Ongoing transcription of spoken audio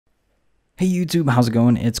Hey YouTube, how's it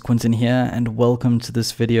going? It's Quentin here and welcome to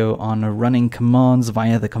this video on running commands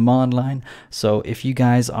via the command line. So if you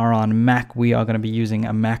guys are on Mac, we are going to be using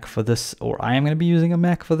a Mac for this, or I am going to be using a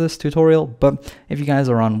Mac for this tutorial. But if you guys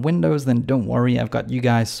are on Windows, then don't worry, I've got you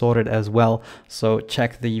guys sorted as well. So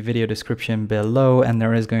check the video description below and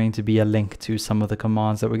there is going to be a link to some of the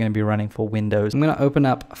commands that we're going to be running for Windows. I'm going to open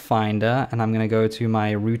up Finder and I'm going to go to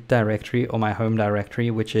my root directory or my home directory,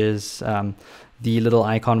 which is the little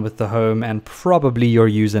icon with the home and probably your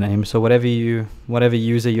username. So whatever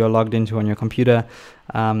user you're logged into on your computer,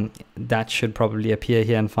 that should probably appear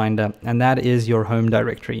here in Finder, and that is your home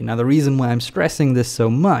directory. Now the reason why I'm stressing this so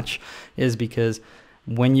much is because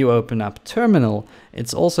when you open up Terminal,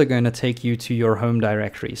 it's also going to take you to your home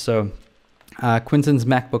directory. So Quentin's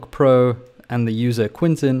MacBook Pro and the user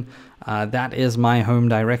Quentin, that is my home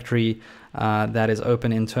directory that is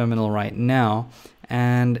open in Terminal right now.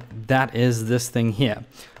 And that is this thing here.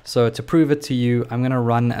 So to prove it to you, I'm going to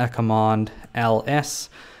run a command ls.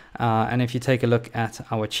 And if you take a look at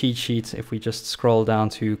our cheat sheet, if we just scroll down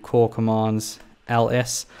to core commands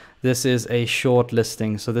ls, this is a short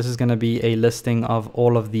listing. So this is going to be a listing of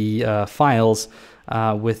all of the files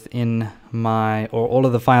within my, or all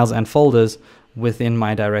of the files and folders within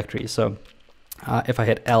my directory. So if I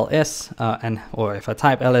hit ls or if I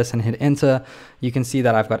type ls and hit enter, you can see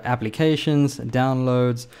that I've got applications,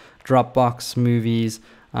 downloads, Dropbox, movies,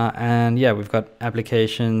 and yeah, we've got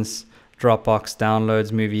applications, Dropbox,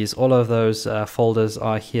 downloads, movies. All of those folders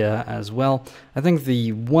are here as well. I think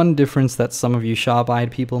the one difference that some of you sharp-eyed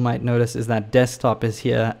people might notice is that desktop is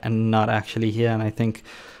here and not actually here, and I think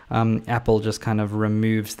Apple just kind of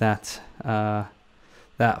removes that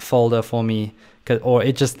that folder for me. Or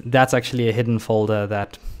that's actually a hidden folder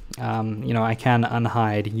that I can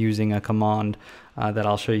unhide using a command that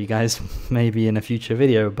I'll show you guys maybe in a future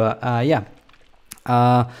video. But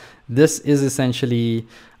this is essentially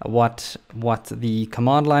what the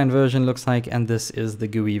command line version looks like, and this is the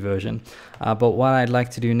GUI version. But what I'd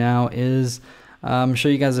like to do now is show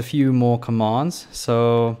you guys a few more commands.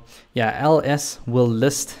 So yeah, ls will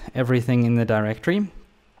list everything in the directory.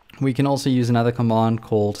 We can also use another command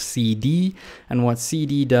called cd, and what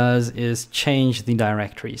cd does is change the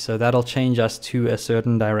directory. So that'll change us to a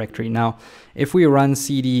certain directory. Now, if we run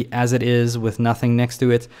cd as it is with nothing next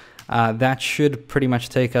to it, that should pretty much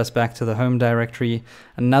take us back to the home directory.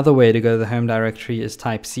 Another way to go to the home directory is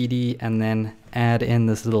type cd and then add in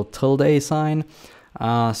this little tilde sign.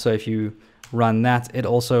 So if you run that, it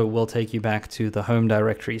also will take you back to the home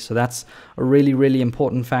directory. So that's a really, really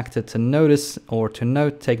important factor to notice or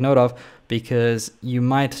to take note of, because you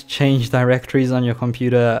might change directories on your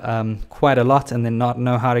computer quite a lot and then not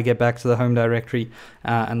know how to get back to the home directory.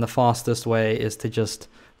 And the fastest way is to just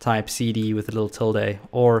type cd with a little tilde,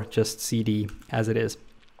 or just cd as it is,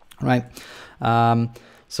 right?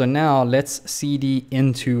 So now let's cd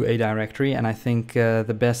into a directory, and I think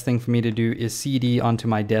the best thing for me to do is cd onto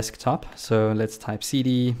my desktop. So let's type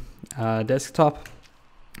cd desktop,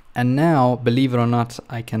 and now, believe it or not,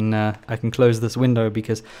 I can close this window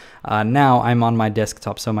because now I'm on my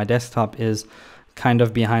desktop. So my desktop is kind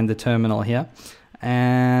of behind the terminal here,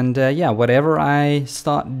 and yeah, whatever I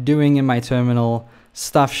start doing in my terminal,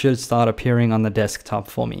 stuff should start appearing on the desktop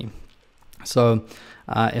for me. So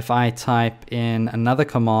if I type in another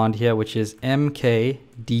command here, which is mkdir,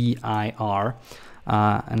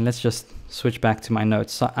 and let's just switch back to my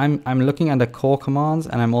notes. So I'm looking under core commands,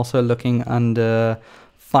 and I'm also looking under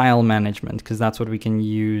file management, because that's what we can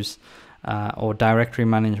use, or directory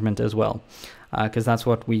management as well, because that's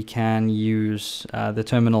what we can use the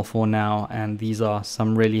terminal for now, and these are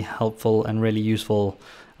some really helpful and really useful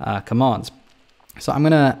commands. So I'm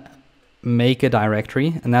gonna make a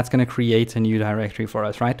directory, and that's going to create a new directory for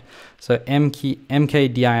us, right? So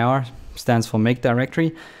mkdir stands for make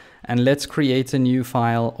directory, and let's create a new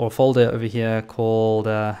file or folder over here called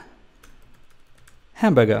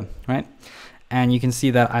hamburger, right? And you can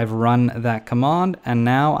see that I've run that command, and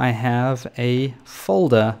now I have a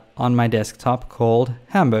folder on my desktop called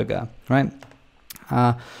hamburger, right?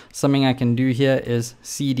 Something I can do here is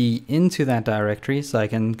cd into that directory, so I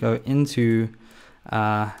can go into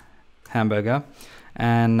hamburger,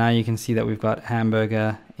 and now you can see that we've got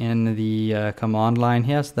hamburger in the command line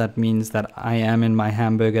here. So that means that I am in my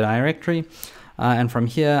hamburger directory, and from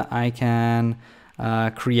here I can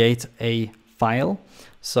create a file.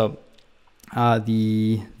 So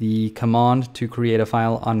the command to create a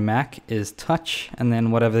file on Mac is touch and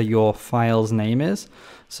then whatever your file's name is.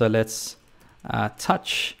 So let's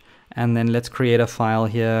touch, and then let's create a file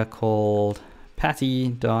here called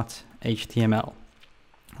patty.html.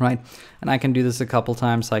 Right, and I can do this a couple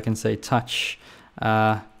times. So I can say touch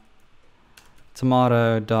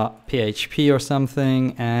tomato.php or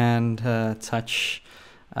something, and touch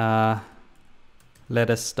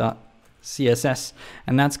lettuce.css,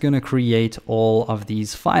 and that's going to create all of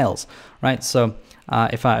these files, right? So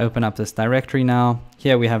if I open up this directory now,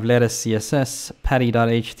 here we have lettuce CSS,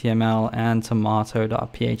 patty.html, and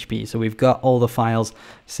tomato.php. So we've got all the files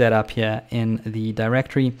set up here in the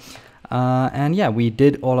directory. And yeah, we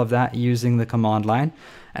did all of that using the command line.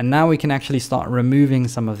 And now we can actually start removing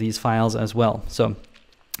some of these files as well. So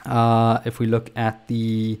if we look at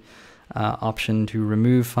the option to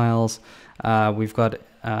remove files, we've got,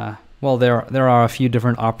 well, there are a few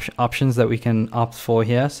different options that we can opt for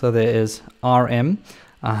here. So there is RM,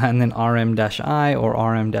 and then RM-I or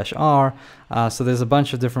RM-R. So there's a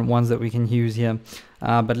bunch of different ones that we can use here.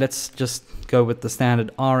 But let's just go with the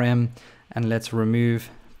standard RM, and let's remove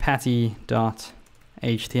patty.html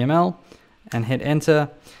and hit enter.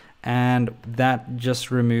 And that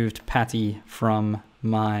just removed patty from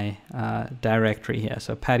my directory here.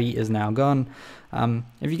 So patty is now gone.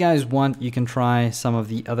 If you guys want, you can try some of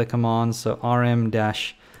the other commands. So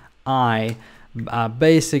rm-I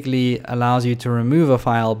basically allows you to remove a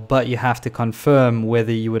file, but you have to confirm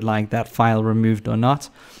whether you would like that file removed or not.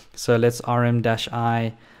 So let's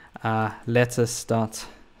rm-I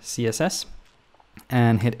lettuce.css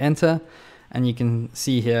and hit enter. And you can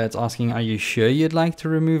see here it's asking, are you sure you'd like to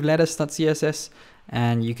remove lettuce.css?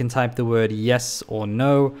 And you can type the word yes or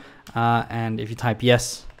no. And if you type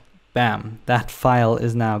yes, bam, that file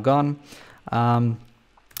is now gone.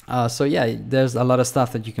 So yeah, there's a lot of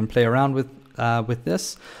stuff that you can play around with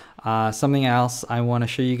this. Something else I want to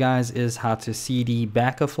show you guys is how to cd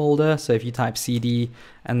back a folder. So if you type cd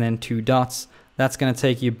and then 2 dots, that's going to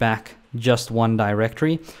take you back just one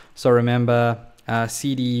directory. So remember,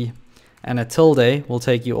 cd and a tilde will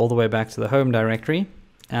take you all the way back to the home directory,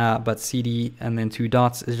 but cd and then 2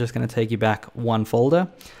 dots is just going to take you back one folder.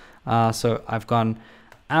 So I've gone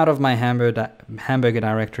out of my hamburger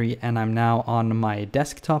directory and I'm now on my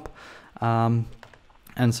desktop. And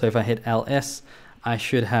so if I hit ls, I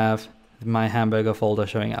should have my hamburger folder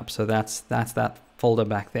showing up. So that's that folder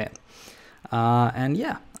back there. And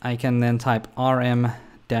yeah, I can then type rm-r.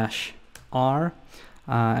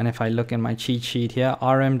 And if I look in my cheat sheet here,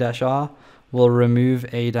 rm-r will remove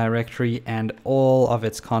a directory and all of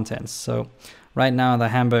its contents. So right now the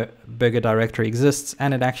hamburger directory exists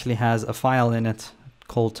and it actually has a file in it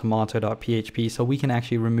called tomato.php. So we can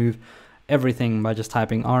actually remove everything by just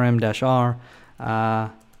typing rm-r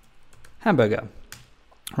hamburger,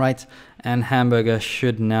 right? And hamburger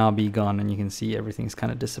should now be gone, and you can see everything's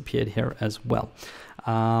kind of disappeared here as well.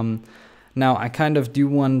 Now I kind of do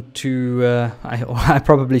want to, I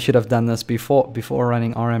probably should have done this before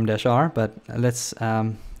running rm-r, but let's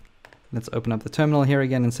open up the terminal here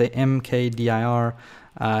again and say mkdir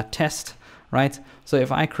test, right? So if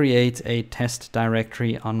I create a test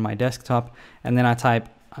directory on my desktop and then I type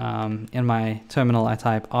in my terminal, I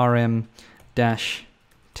type rm-test.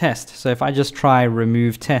 So if I just try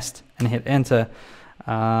remove test and hit enter,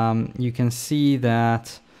 you can see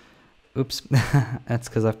that, oops, that's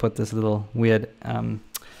because I've put this little weird,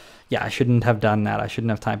 yeah, I shouldn't have done that. I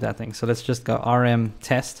shouldn't have typed that thing. So let's just go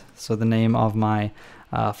rm-test, so the name of my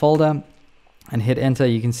folder, and hit enter.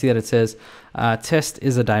 You can see that it says test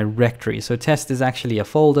is a directory. So test is actually a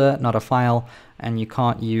folder, not a file, and you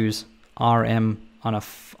can't use rm on a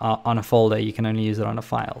folder. You can only use it on a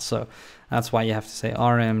file. So that's why you have to say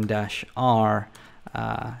rm-r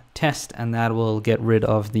test, and that will get rid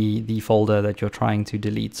of the folder that you're trying to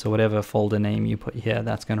delete. So whatever folder name you put here,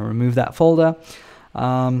 that's going to remove that folder.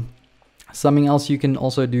 Something else you can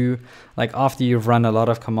also do, like after you've run a lot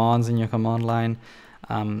of commands in your command line,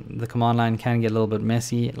 the command line can get a little bit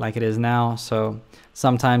messy like it is now. So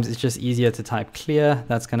sometimes it's just easier to type clear.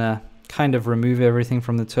 That's going to kind of remove everything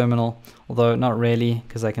from the terminal, although not really,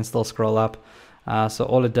 because I can still scroll up. So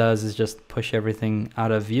all it does is just push everything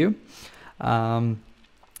out of view. And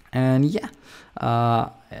yeah,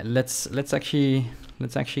 let's actually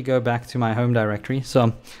go back to my home directory.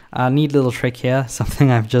 So a neat little trick here,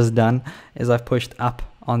 something I've just done, is I've pushed up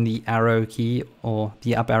on the arrow key, or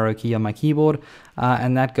the up arrow key on my keyboard,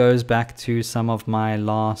 and that goes back to some of my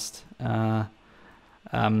last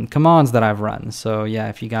commands that I've run. So yeah,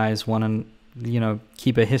 if you guys want to, you know,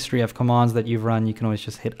 keep a history of commands that you've run, you can always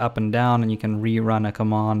just hit up and down and you can rerun a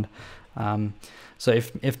command. So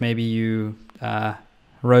if maybe you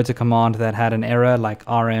wrote a command that had an error like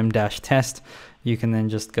rm-test, you can then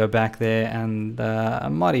just go back there and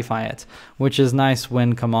modify it, which is nice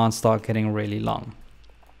when commands start getting really long.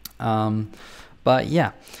 But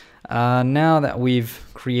yeah, now that we've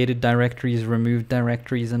created directories, removed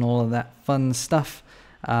directories, and all of that fun stuff,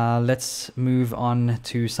 let's move on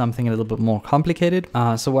to something a little bit more complicated.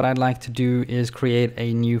 So what I'd like to do is create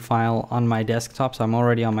a new file on my desktop. So I'm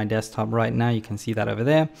already on my desktop right now. You can see that over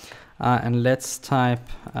there. And let's type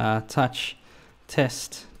touch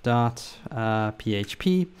test.php,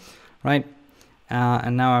 right?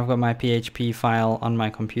 And now I've got my PHP file on my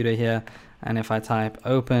computer here. And if I type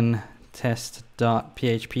open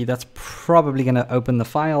test.php, that's probably going to open the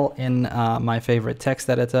file in my favorite text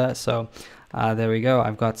editor. So there we go.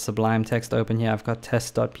 I've got Sublime Text open here. I've got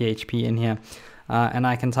test.php in here. And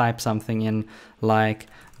I can type something in like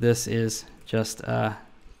this is just a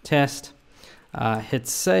test. Hit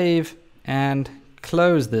save and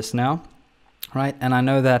close this now, right? And I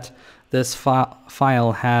know that this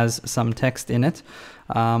file has some text in it,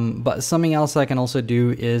 but something else I can also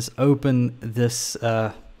do is open this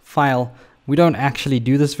file. We don't actually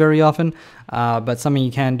do this very often, but something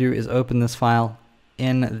you can do is open this file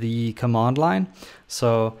in the command line.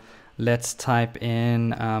 So let's type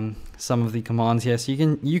in some of the commands here. So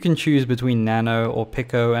you can choose between nano or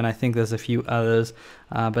pico, and I think there's a few others,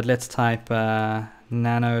 but let's type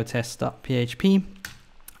nano test.php,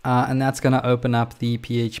 and that's going to open up the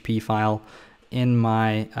PHP file in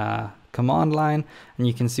my command line. And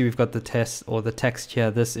you can see we've got the test or the text here.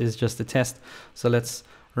 This is just a test. So let's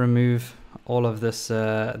remove all of this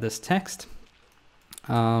this text,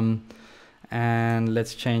 and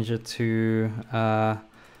let's change it to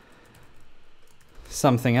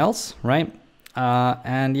something else, right?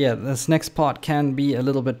 And yeah, this next part can be a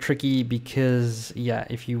little bit tricky because yeah,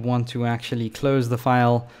 if you want to actually close the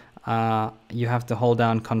file, you have to hold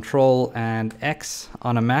down Control and X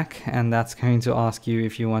on a Mac, and that's going to ask you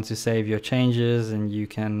if you want to save your changes, and you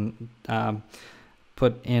can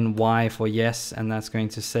put in Y for yes, and that's going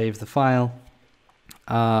to save the file,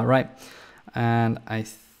 right? And I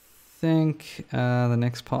think the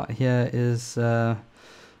next part here is I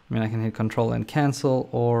mean, I can hit Control and cancel,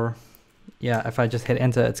 or yeah, if I just hit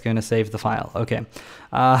enter, it's going to save the file. Okay,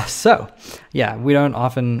 so yeah, we don't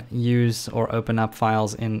often use or open up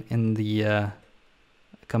files in the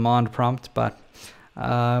command prompt, but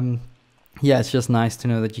yeah, it's just nice to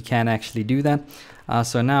know that you can actually do that.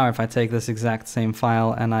 So now if I take this exact same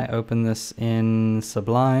file and I open this in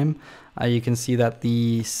Sublime, you can see that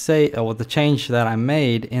the change that I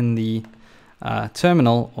made in the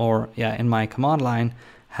terminal, or yeah, in my command line,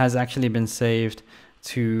 has actually been saved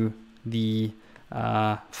to the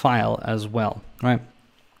file as well, right?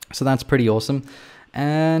 So that's pretty awesome.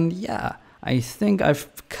 And yeah, I think I've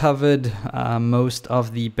covered most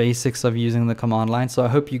of the basics of using the command line. So I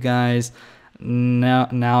hope you guys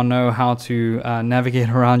now know how to navigate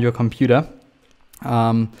around your computer.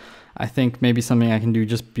 I think maybe something I can do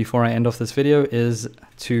just before I end off this video is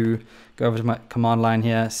to go over to my command line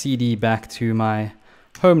here, cd back to my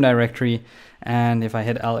home directory, and if I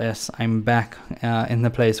hit ls, I'm back in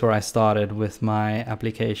the place where I started with my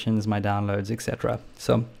applications, my downloads, etc.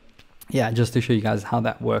 So yeah, just to show you guys how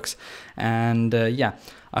that works. And yeah,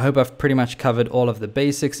 I hope I've pretty much covered all of the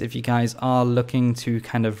basics. If you guys are looking to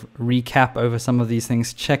kind of recap over some of these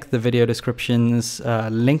things, check the video descriptions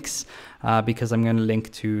links, because I'm going to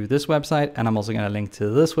link to this website, and I'm also going to link to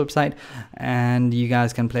this website, and you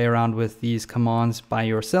guys can play around with these commands by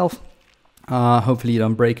yourself. Hopefully you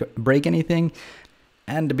don't break anything.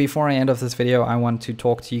 And before I end off this video, I want to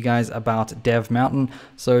talk to you guys about Dev Mountain.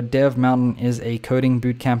 So Dev Mountain is a coding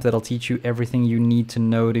bootcamp that'll teach you everything you need to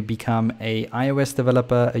know to become a iOS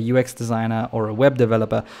developer, a UX designer, or a web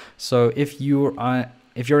developer. So if you're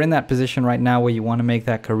in that position right now where you want to make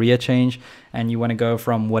that career change, and you want to go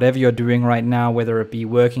from whatever you're doing right now, whether it be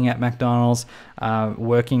working at McDonald's,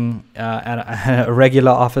 working at a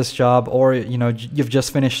regular office job, or you know, you've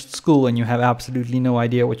just finished school and you have absolutely no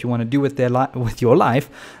idea what you want to do with your life,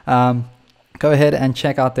 go ahead and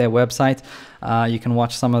check out their website. You can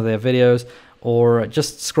watch some of their videos, or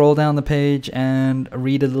just scroll down the page and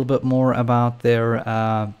read a little bit more about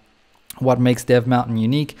their what makes Dev Mountain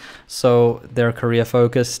unique. So they're career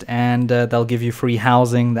focused, and they'll give you free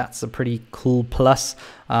housing. That's a pretty cool plus.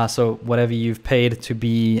 So whatever you've paid to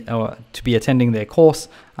be attending their course,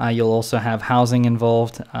 you'll also have housing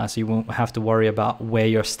involved, so you won't have to worry about where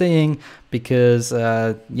you're staying, because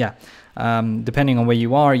yeah, depending on where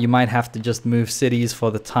you are, you might have to just move cities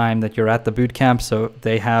for the time that you're at the boot camp. So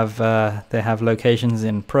they have locations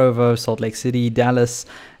in Provo, Salt Lake City, Dallas,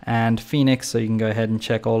 and Phoenix. So you can go ahead and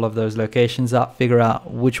check all of those locations out, figure out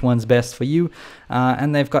which one's best for you.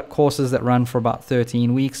 And they've got courses that run for about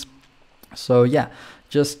 13 weeks. So yeah,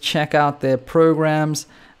 just check out their programs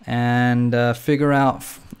and figure out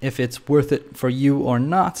if it's worth it for you or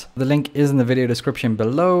not. The link is in the video description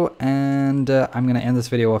below, and I'm gonna end this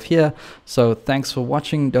video off here. So thanks for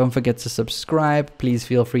watching. Don't forget to subscribe. Please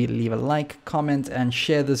feel free to leave a like, comment, and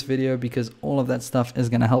share this video, because all of that stuff is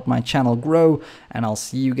gonna help my channel grow, and I'll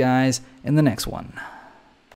see you guys in the next one.